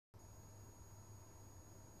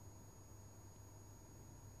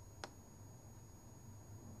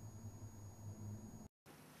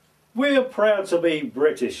We are proud to be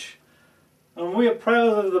British, and we are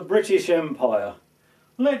proud of the British Empire.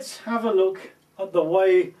 Let's have a look at the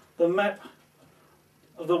way the map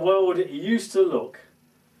of the world used to look.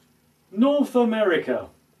 North America,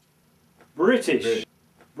 British,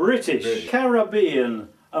 Caribbean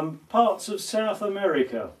and parts of South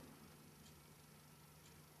America.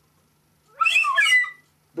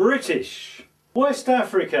 British. West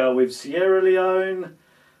Africa with Sierra Leone,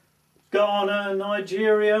 Ghana,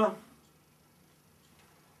 Nigeria.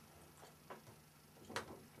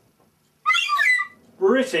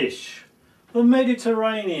 British. The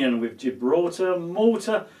Mediterranean with Gibraltar,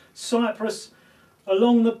 Malta, Cyprus,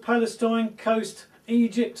 along the Palestine coast,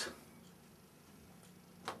 Egypt.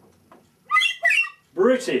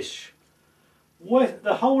 British.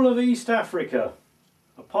 The whole of East Africa,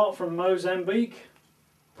 apart from Mozambique.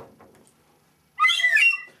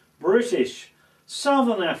 British.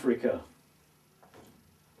 Southern Africa.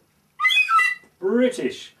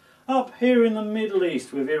 British. Up here in the Middle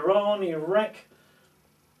East with Iran, Iraq.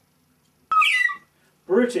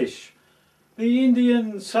 British. The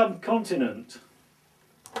Indian subcontinent.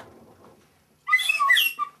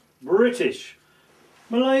 British.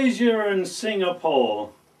 Malaysia and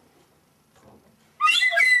Singapore.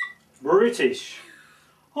 British.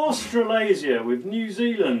 Australasia with New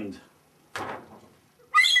Zealand.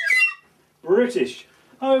 British.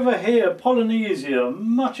 Over here, Polynesia,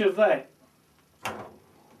 much of that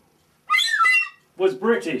was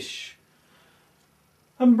British.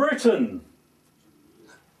 And Britain.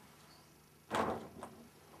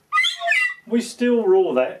 We still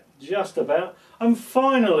rule that, just about. And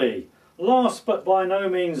finally, last but by no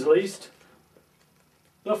means least,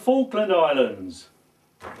 the Falkland Islands.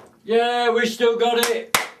 Yeah, we still got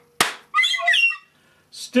it.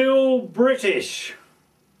 Still British.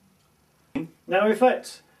 Now if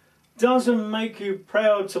that doesn't make you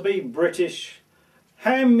proud to be British,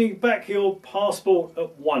 hand me back your passport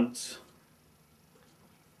at once.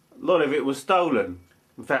 A lot of it was stolen.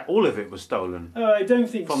 In fact, all of it was stolen. I don't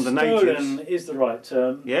think from the stolen natives is the right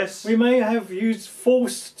term. Yes. We may have used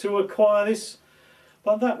force to acquire this,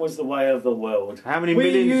 but that was the way of the world. How many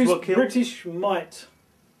millions were used killed? British might.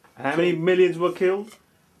 How many millions were killed?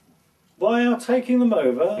 By our taking them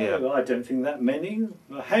over, Yeah. I don't think that many.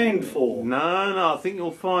 A handful. No, I think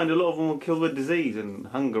you'll find a lot of them were killed with disease and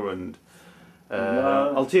hunger and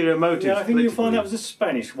ulterior motives. Yeah, I think you'll find politically. that was the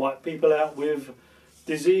Spanish wiped people out with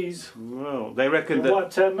disease. Well, they reckon May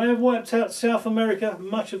that have wiped out South America,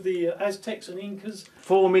 much of the Aztecs and Incas.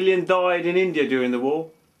 4 million died in India during the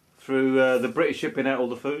war through the British shipping out all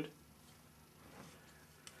the food.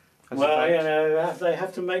 That's a Well, fact. you know, they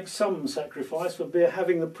have to make some sacrifice for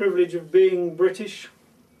having the privilege of being British.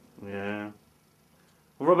 Yeah.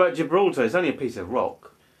 Well, what about Gibraltar? It's only a piece of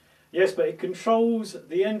rock. Yes, but it controls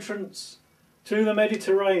the entrance to the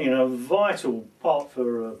Mediterranean, a vital part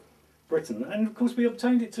for Britain. And of course we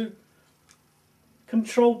obtained it to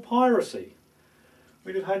control piracy.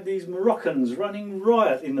 We'd have had these Moroccans running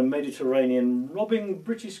riot in the Mediterranean, robbing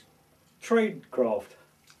British trade craft.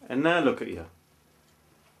 And now look at you.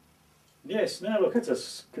 Yes, now look at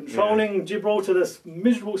us, controlling Gibraltar. The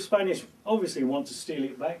miserable Spanish obviously want to steal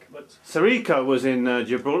it back, but... Sirico was in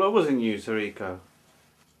Gibraltar, wasn't you, Sirico?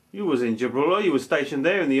 You was in Gibraltar, you were stationed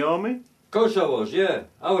there in the army? Of course I was, yeah.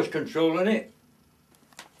 I was controlling it.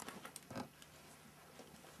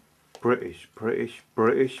 British, British,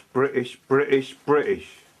 British, British, British, British.